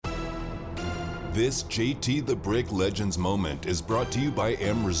This JT the Brick Legends moment is brought to you by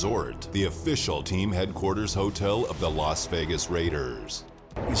M Resort, the official team headquarters hotel of the Las Vegas Raiders.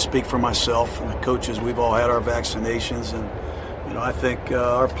 I can speak for myself and the coaches. We've all had our vaccinations, and I think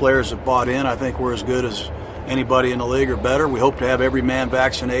our players have bought in. I think we're as good as anybody in the league or better. We hope to have every man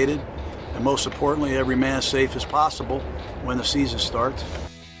vaccinated, and most importantly, every man as safe as possible when the season starts.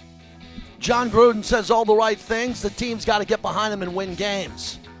 John Gruden says all the right things. The team's got to get behind him and win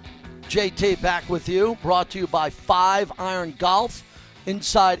games. JT back with you, brought to you by 5 Iron Golf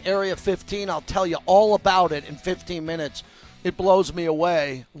inside Area 15. I'll tell you all about it in 15 minutes. It blows me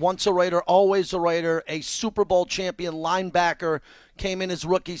away. Once a Raider, always a Raider. A Super Bowl champion linebacker came in his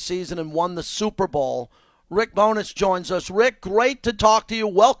rookie season and won the Super Bowl. Rick Bowness joins us. Rick, great to talk to you.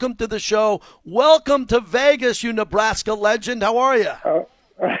 Welcome to the show. Welcome to Vegas, you Nebraska legend. How are you?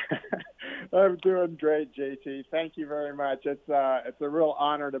 I'm doing great, JT. Thank you very much. It's a real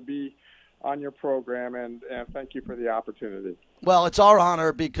honor to be on your program, and thank you for the opportunity. Well, it's our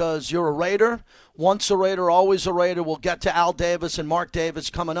honor because you're a Raider. Once a Raider, always a Raider. We'll get to Al Davis and Mark Davis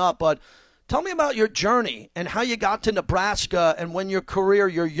coming up, but tell me about your journey and how you got to Nebraska and when your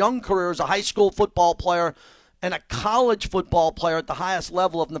young career as a high school football player and a college football player at the highest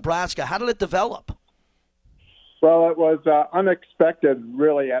level of Nebraska. How did it develop? Well, it was unexpected,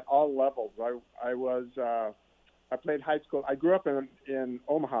 really, at all levels. I played high school. I grew up in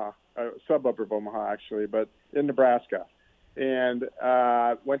Omaha, a suburb of Omaha, actually, but in Nebraska, and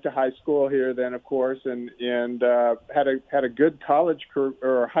went to high school here. Then, of course, and had a good college career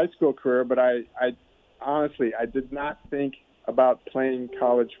or high school career. But I honestly did not think about playing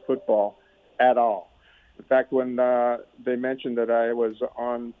college football at all. In fact, when they mentioned that I was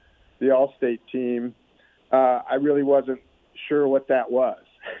on the All-State team, I really wasn't sure what that was.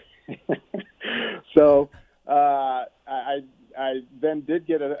 So I then did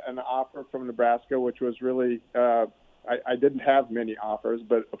get an offer from Nebraska, which was really I didn't have many offers,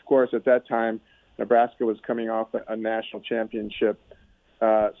 but of course at that time Nebraska was coming off a national championship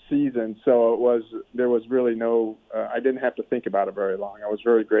season, so there was really no I didn't have to think about it very long. I was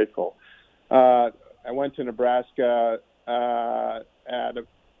very grateful. I went to Nebraska at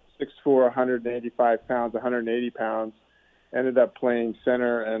 6'4", 185 pounds, 180 pounds. Ended up playing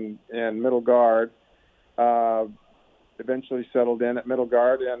center and middle guard. Eventually settled in at middle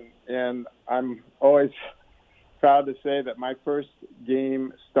guard, and I'm always proud to say that my first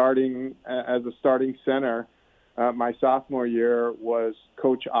game starting as a starting center my sophomore year was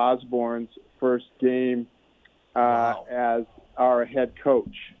Coach Osborne's first game as our head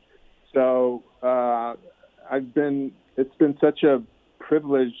coach. So it's been such a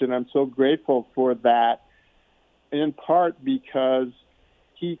privilege, and I'm so grateful for that, in part because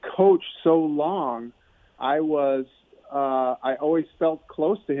he coached so long. I always felt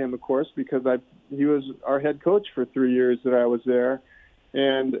close to him, of course, because he was our head coach for 3 years that I was there.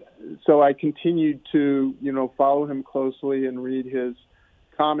 And so I continued to, follow him closely and read his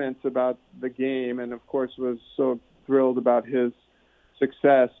comments about the game, and of course was so thrilled about his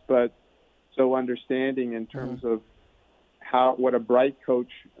success, but so understanding in terms of what a bright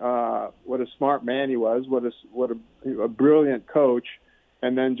coach, what a smart man he was, what a brilliant coach,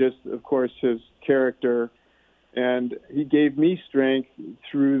 and then just, of course, his character. And he gave me strength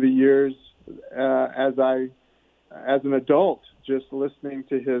through the years as an adult, just listening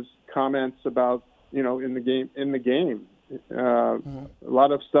to his comments about, in the game. A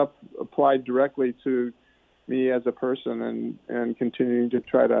lot of stuff applied directly to me as a person, and continuing to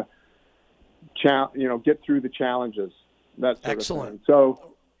try to get through the challenges. That sort Excellent. of thing.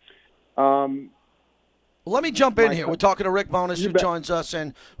 So, let me jump in here. We're talking to Rick Bowness, who joins us,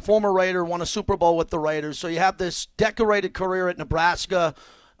 and former Raider, won a Super Bowl with the Raiders. So you have this decorated career at Nebraska.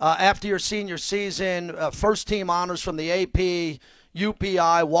 After your senior season, first-team honors from the AP,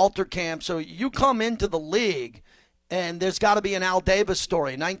 UPI, Walter Camp. So you come into the league, and there's got to be an Al Davis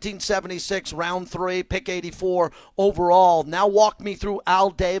story. 1976, round 3, pick 84 overall. Now walk me through Al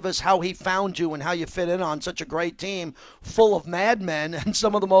Davis, how he found you and how you fit in on such a great team full of madmen and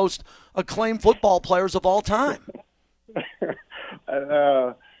some of the most acclaimed football players of all time.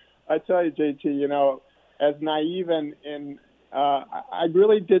 I tell you, JT, as naive and I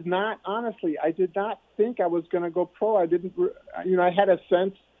really did not, honestly, I did not think I was going to go pro. I didn't, I had a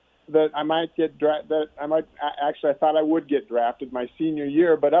sense that I might get drafted. I thought I would get drafted my senior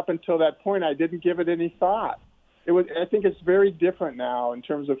year, but up until that point, I didn't give it any thought. I think it's very different now in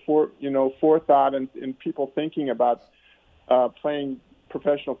terms of forethought and people thinking about playing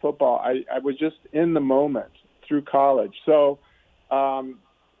professional football. I was just in the moment through college. So I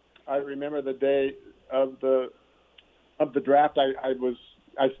remember the day of the draft. I was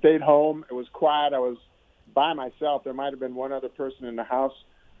I stayed home. It was quiet. I was by myself. There might have been one other person in the house,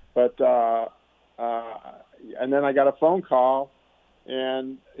 but and then I got a phone call,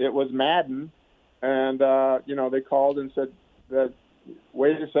 and it was Madden, and they called and said that,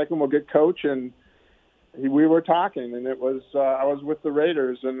 wait a second, we'll get Coach, and we were talking, and it was I was with the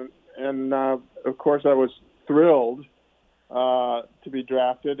Raiders, and of course I was thrilled to be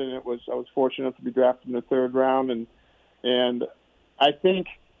drafted, and I was fortunate to be drafted in the third round, and I think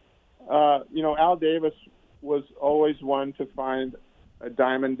Al Davis was always one to find a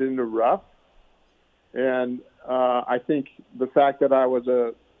diamond in the rough, and I think the fact that I was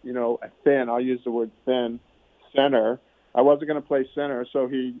a thin, I'll use the word thin, center. I wasn't going to play center, so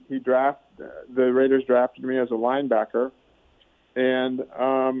the Raiders drafted me as a linebacker, and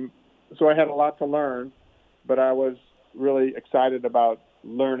so I had a lot to learn, but I was really excited about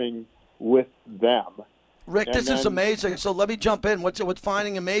learning with them. Rick, this is amazing. So let me jump in. What's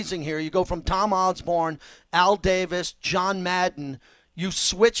finding amazing here? You go from Tom Osborne, Al Davis, John Madden. You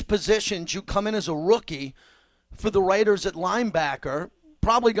switch positions. You come in as a rookie for the Raiders at linebacker.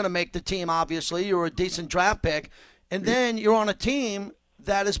 Probably going to make the team, obviously. You're a decent draft pick. And then you're on a team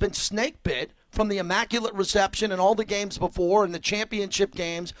that has been snake bit from the Immaculate Reception and all the games before and the championship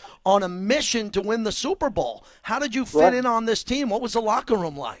games on a mission to win the Super Bowl. How did you fit in on this team? What was the locker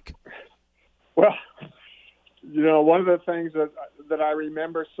room like? Well, one of the things that I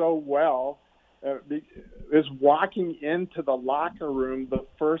remember so well is walking into the locker room the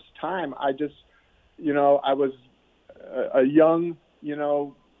first time. I just, I was a young,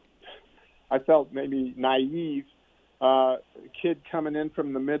 I felt maybe naive kid coming in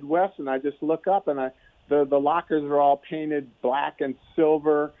from the Midwest, and I just look up, and the lockers are all painted black and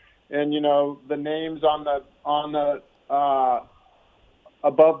silver, and the names on the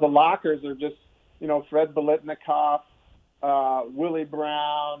above the lockers are just Fred Biletnikoff, Willie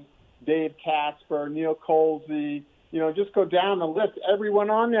Brown, Dave Casper, Neil Colsey. Just go down the list. Everyone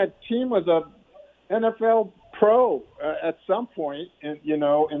on that team was a NFL pro at some point,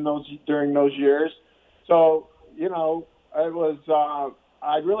 during those years. So I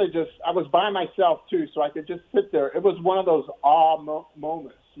was by myself too, so I could just sit there. It was one of those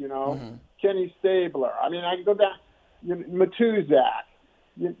moments, Mm-hmm. Kenny Stabler. I mean, I could go down, Matuzak,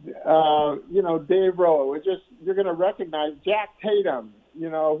 Dave Rowe. You're going to recognize Jack Tatum, I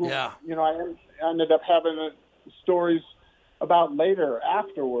ended up having stories about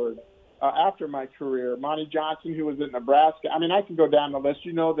afterward. After my career, Monty Johnson, who was at Nebraska. I mean, I can go down the list.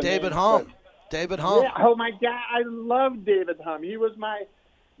 The David names, Humm. David Humm. Yeah. Oh my God, I love David Humm. He was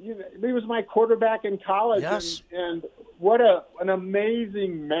my quarterback in college. Yes. And what an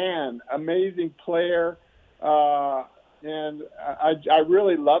amazing man, amazing player. And I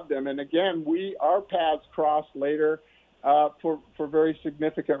really loved him. And again, our paths crossed later for very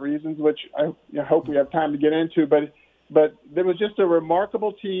significant reasons, which I hope we have time to get into. But there was just a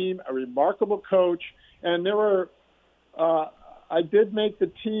remarkable team, a remarkable coach, and there were. I did make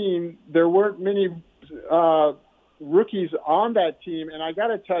the team. There weren't many rookies on that team, and I got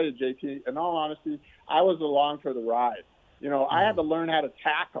to tell you, JT, in all honesty, I was along for the ride. I had to learn how to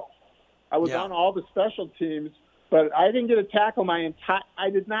tackle. I was on all the special teams, but I didn't get a tackle I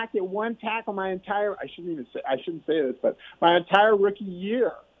did not get one tackle my entire. I shouldn't say this, but my entire rookie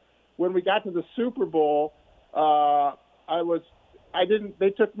year. When we got to the Super Bowl, they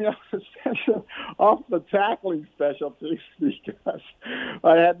took me off the tackling specialties because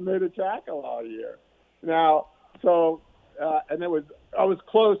I hadn't made a tackle all year. Now, and I was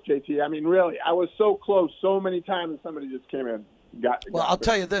close, JT. I mean, really, I was so close so many times, and somebody just came in. I'll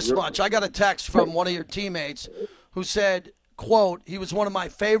tell you this much. I got a text from one of your teammates who said, quote, he was one of my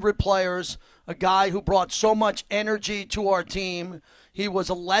favorite players, a guy who brought so much energy to our team. He was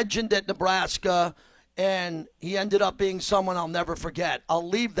a legend at Nebraska, and he ended up being someone I'll never forget. I'll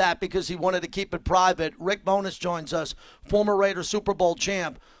leave that because he wanted to keep it private. Rick Bowness joins us, former Raider Super Bowl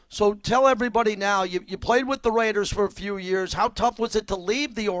champ. So tell everybody now, you played with the Raiders for a few years. How tough was it to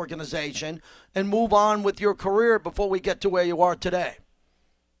leave the organization and move on with your career before we get to where you are today?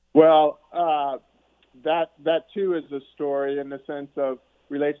 Well, that too is a story in the sense of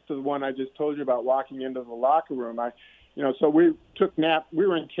relates to the one I just told you about walking into the locker room. So we took nap. We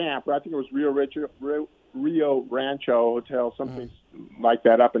were in camp. I think it was Rio Rancho Hotel, something like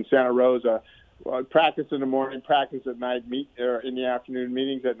that, up in Santa Rosa. Practice in the morning, practice at night, in the afternoon,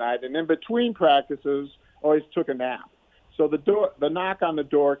 meetings at night, and in between practices, always took a nap. So the knock on the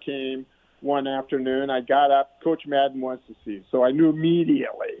door came one afternoon. I got up. Coach Madden wants to see. So I knew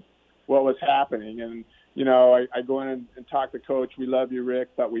immediately what was happening, and I go in and talk to Coach. We love you,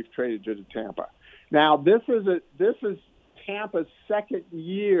 Rick, but we've traded you to Tampa. Now this is Tampa's second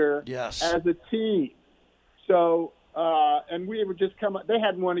year Yes. as a team. So, and we were just they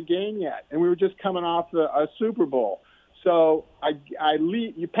hadn't won a game yet, and we were just coming off a Super Bowl. So I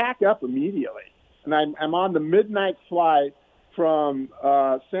leave, you pack up immediately, and I'm on the midnight flight from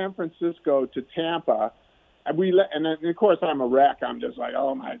San Francisco to Tampa. And of course I'm a wreck. I'm just like,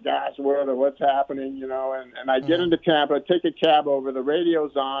 oh my gosh, what's happening, you know? And I get into Tampa, take a cab over, the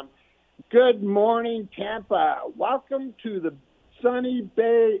radio's on. Good morning, Tampa. Welcome to the sunny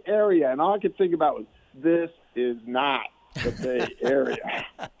Bay Area. And all I could think about was, this is not the Bay Area.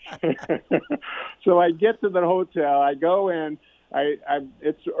 So I get to the hotel. I go in.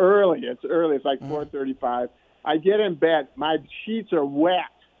 It's early. It's like 4:35. I get in bed. My sheets are wet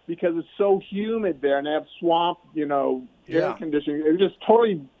because it's so humid there, and they have swamp, air conditioning. It was just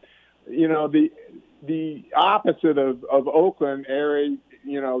totally, the opposite of Oakland area,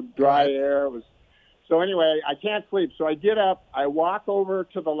 dry air. It was. So anyway, I can't sleep. So I get up. I walk over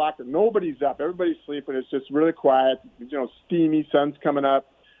to the locker. Nobody's up. Everybody's sleeping. It's just really quiet. Steamy. Sun's coming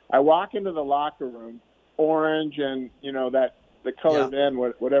up. I walk into the locker room, orange, and the color then,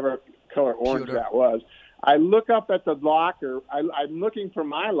 whatever color orange that was. I look up at the locker. I'm looking for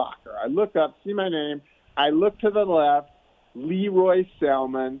my locker. I look up, see my name. I look to the left, Leroy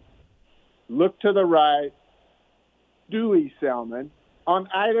Selman. Look to the right, Dewey Selman. On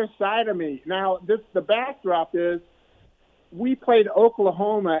either side of me. Now, the backdrop is we played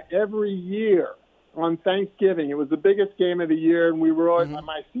Oklahoma every year on Thanksgiving. It was the biggest game of the year, and we were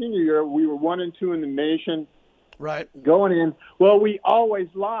my senior year. We were 1-2 in the nation. Right. Going in. Well, we always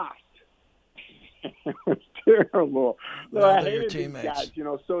lost. It was terrible. So I hated these guys,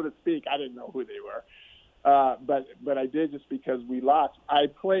 so to speak. I didn't know who they were. But I did just because we lost. I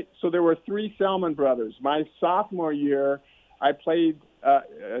played. So there were 3 Selman brothers. My sophomore year, I played.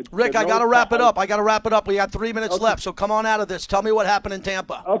 Rick, I got to wrap it up. We got 3 minutes left, so come on out of this. Tell me what happened in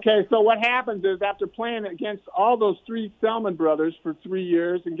Tampa. Okay, so what happens is after playing against all those 3 Selman brothers for 3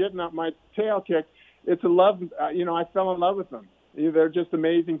 years and getting up my tail kicked, it's a love. I fell in love with them. They're just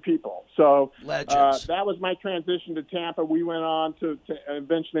amazing people. So that was my transition to Tampa. We went on to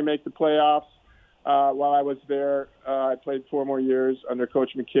eventually make the playoffs. While I was there, I played 4 more years under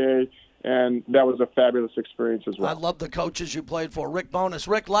Coach McKay, and that was a fabulous experience as well. I love the coaches you played for. Rick Bowness.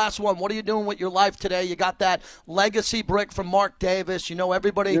 Rick, last one. What are you doing with your life today? You got that legacy brick from Mark Davis.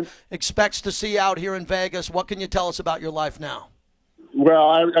 Everybody expects to see out here in Vegas. What can you tell us about your life now? Well,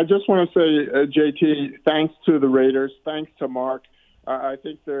 I just want to say, JT, thanks to the Raiders. Thanks to Mark. I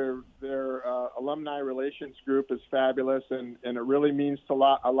think their alumni relations group is fabulous, and it really means a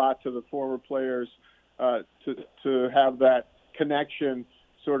lot to the former players to have that connection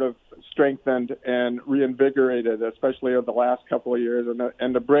sort of strengthened and reinvigorated, especially over the last couple of years.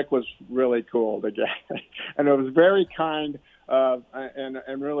 And the brick was really cool to get, and it was very kind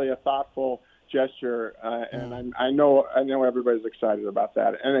and really a thoughtful gesture. And I know everybody's excited about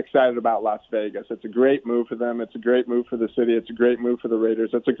that and excited about Las Vegas. It's a great move for them. It's a great move for the city. It's a great move for the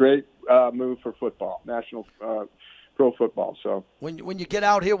Raiders. It's a great move for football, national pro football. So when you get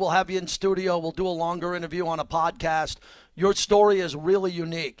out here, we'll have you in studio. We'll do a longer interview on a podcast. Your story is really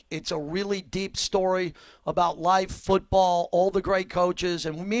unique. It's a really deep story about life, football, all the great coaches.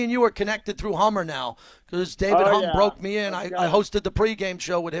 And me and you are connected through Hummer now because David Hum broke me in. I hosted the pregame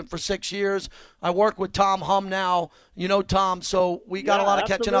show with him for 6 years. I work with Tom Hum now. You know Tom, so we got a lot of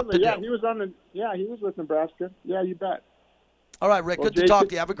catching up to do. He was with Nebraska. Yeah, you bet. All right, Rick, good to talk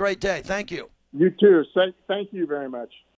to you. Have a great day. Thank you. You too. Thank you very much.